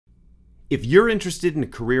If you're interested in a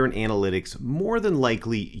career in analytics, more than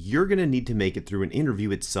likely you're going to need to make it through an interview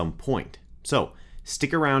at some point. So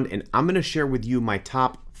stick around and I'm going to share with you my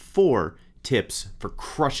top 4 tips for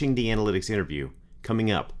crushing the analytics interview coming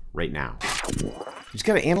up right now. You just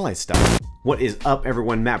got to analyze stuff. What is up,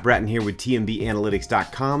 everyone? Matt Brattin here with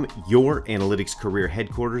tmbanalytics.com, your analytics career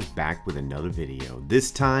headquarters, back with another video.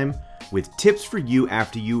 This time with tips for you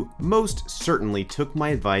after you most certainly took my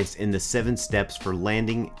advice in the 7 steps for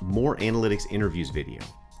landing more analytics interviews video.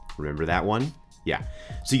 Remember that one? Yeah.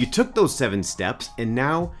 So you took those 7 steps and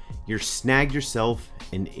now you're snagged yourself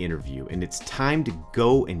an interview and it's time to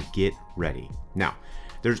go and get ready. Now,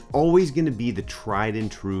 there's always going to be the tried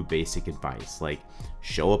and true basic advice like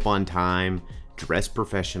show up on time, dress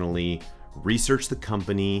professionally, research the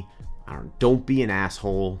company, don't be an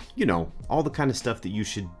asshole, you know, all the kind of stuff that you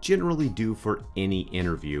should generally do for any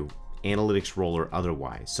interview, analytics role or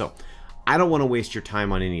otherwise. So I don't want to waste your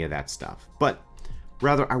time on any of that stuff, but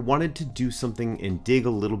rather I wanted to do something and dig a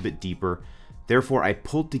little bit deeper. Therefore, I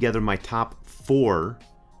pulled together my top 4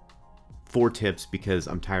 tips because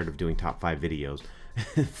I'm tired of doing top 5 videos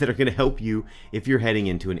that are going to help you if you're heading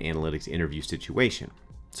into an analytics interview situation.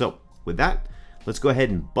 So with that, let's go ahead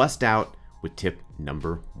and bust out with tip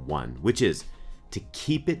number 1, which is to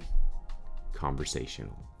keep it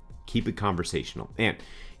conversational. Keep it conversational. And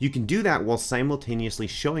you can do that while simultaneously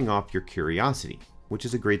showing off your curiosity, which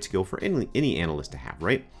is a great skill for any analyst to have,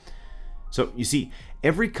 right? So you see,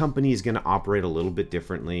 every company is going to operate a little bit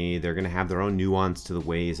differently. They're going to have their own nuance to the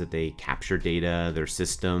ways that they capture data, their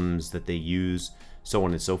systems that they use, so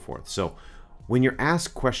on and so forth. So when you're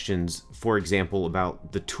asked questions, for example,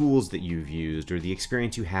 about the tools that you've used or the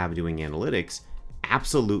experience you have doing analytics,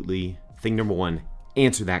 absolutely, thing number 1,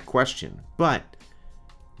 answer that question. But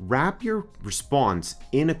wrap your response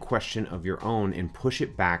in a question of your own and push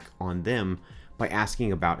it back on them by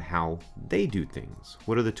asking about how they do things.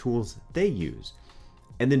 What are the tools they use?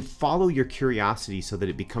 And then follow your curiosity so that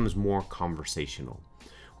it becomes more conversational.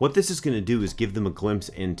 What this is going to do is give them a glimpse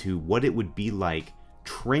into what it would be like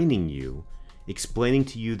training you, explaining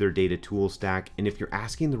to you their data tool stack, and if you're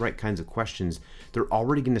asking the right kinds of questions, they're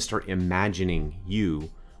already going to start imagining you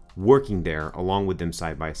working there along with them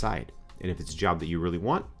side by side. And if it's a job that you really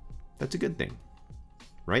want, that's a good thing,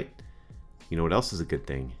 right? You know what else is a good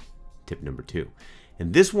thing? Tip number 2.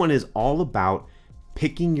 And this one is all about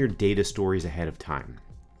picking your data stories ahead of time.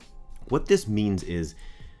 What this means is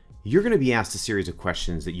you're going to be asked a series of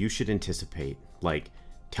questions that you should anticipate, like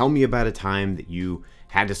tell me about a time that you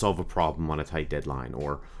had to solve a problem on a tight deadline,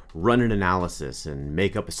 or run an analysis and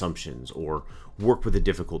make up assumptions, or work with a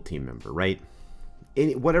difficult team member, right?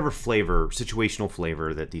 Whatever flavor, situational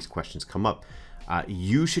flavor that these questions come up,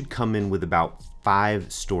 you should come in with about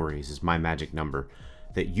 5 stories is my magic number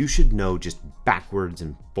that you should know just backwards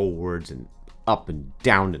and forwards and up and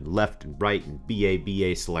down and left and right and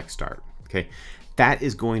BA, select, start, okay? That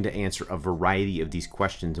is going to answer a variety of these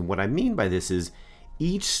questions. And what I mean by this is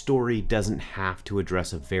each story doesn't have to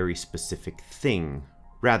address a very specific thing.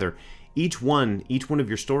 Rather, each one of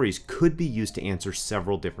your stories could be used to answer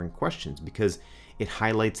several different questions because it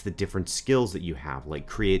highlights the different skills that you have, like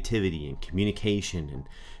creativity and communication and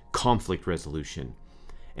conflict resolution.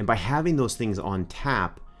 And by having those things on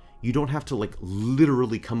tap, you don't have to like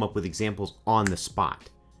literally come up with examples on the spot.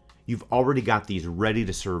 You've already got these ready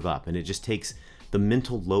to serve up, and it just takes the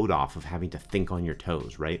mental load off of having to think on your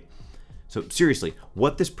toes, right? So seriously,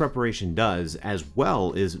 what this preparation does as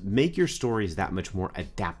well is make your stories that much more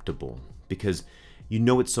adaptable because you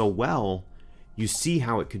know it so well, you see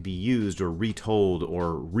how it could be used or retold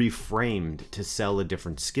or reframed to sell a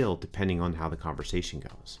different skill depending on how the conversation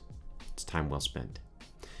goes. It's time well spent.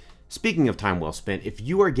 Speaking of time well spent, if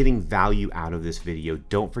you are getting value out of this video,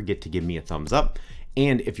 don't forget to give me a thumbs up.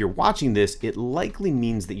 And if you're watching this, it likely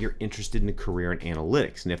means that you're interested in a career in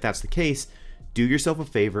analytics. And if that's the case, do yourself a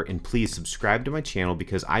favor and please subscribe to my channel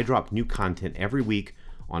because I drop new content every week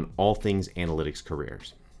on all things analytics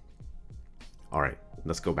careers. All right,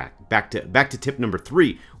 let's go back to tip number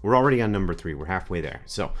 3. We're already on number 3. We're halfway there.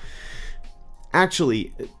 So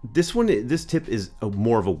actually, this tip is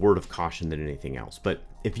more of a word of caution than anything else. But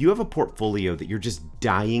if you have a portfolio that you're just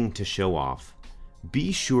dying to show off,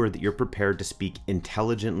 be sure that you're prepared to speak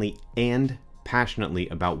intelligently and passionately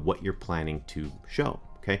about what you're planning to show,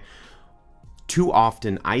 okay? Too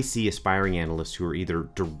often, I see aspiring analysts who are either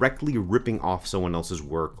directly ripping off someone else's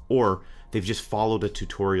work or they've just followed a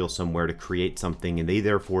tutorial somewhere to create something and they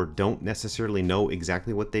therefore don't necessarily know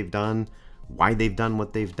exactly what they've done, why they've done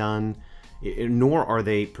what they've done, nor are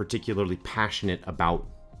they particularly passionate about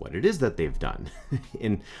what it is that they've done.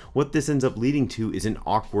 And what this ends up leading to is an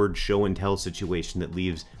awkward show and tell situation that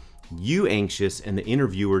leaves you anxious and the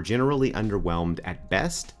interviewer generally underwhelmed at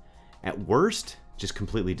best, at worst, just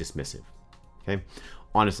completely dismissive. Okay?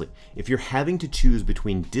 Honestly, if you're having to choose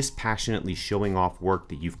between dispassionately showing off work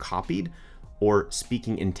that you've copied or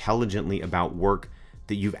speaking intelligently about work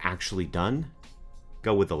that you've actually done,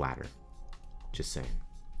 go with the latter. Just saying.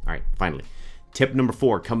 All right, finally, tip number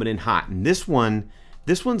 4, coming in hot. And this one's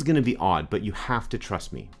going to be odd, but you have to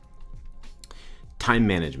trust me. Time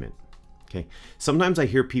management. Okay. Sometimes I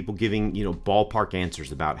hear people giving, ballpark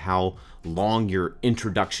answers about how long your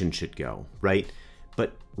introduction should go, right?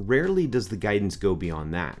 But rarely does the guidance go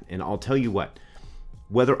beyond that. And I'll tell you what,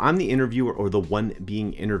 whether I'm the interviewer or the one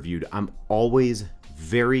being interviewed, I'm always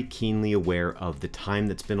very keenly aware of the time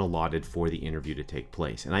that's been allotted for the interview to take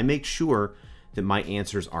place. And I make sure that my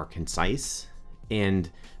answers are concise and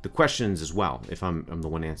the questions as well, if I'm the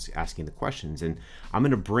one asking the questions. And I'm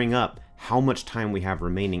going to bring up how much time we have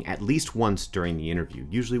remaining at least once during the interview,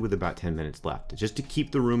 usually with about 10 minutes left, just to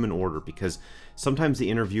keep the room in order, because sometimes the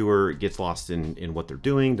interviewer gets lost in what they're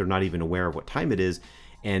doing. They're not even aware of what time it is.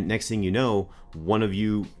 And next thing you know, one of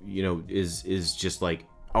you, is just like,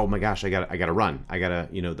 oh my gosh, I gotta run. I gotta,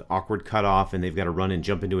 the awkward cutoff, and they've got to run and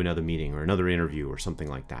jump into another meeting or another interview or something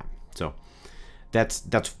like that. So that's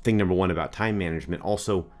thing number 1 about time management.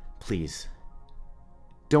 Also, please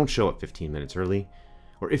don't show up 15 minutes early.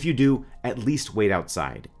 Or if you do, at least wait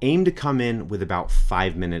outside. Aim to come in with about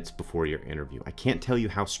 5 minutes before your interview. I can't tell you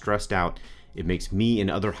how stressed out it makes me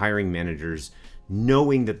and other hiring managers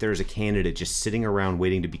knowing that there's a candidate just sitting around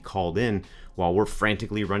waiting to be called in while we're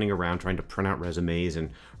frantically running around trying to print out resumes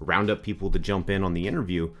and round up people to jump in on the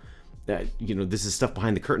interview. This is stuff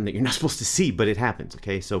behind the curtain that you're not supposed to see, but it happens,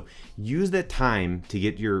 okay? So use that time to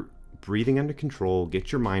get your breathing under control,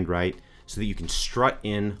 get your mind right, so that you can strut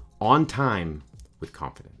in on time with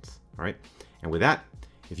confidence, all right? And with that,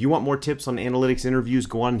 if you want more tips on analytics interviews,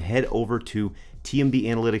 go on and head over to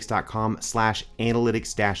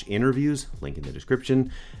tmbanalytics.com/analytics-interviews, link in the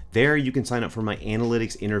description. There you can sign up for my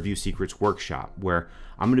Analytics Interview Secrets workshop, where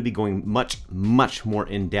I'm going to be going much, much more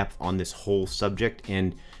in depth on this whole subject,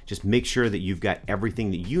 and just make sure that you've got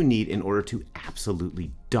everything that you need in order to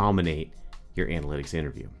absolutely dominate your analytics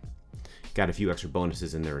interview. Got a few extra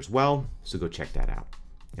bonuses in there as well, so go check that out.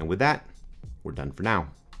 And with that, we're done for now.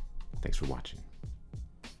 Thanks for watching.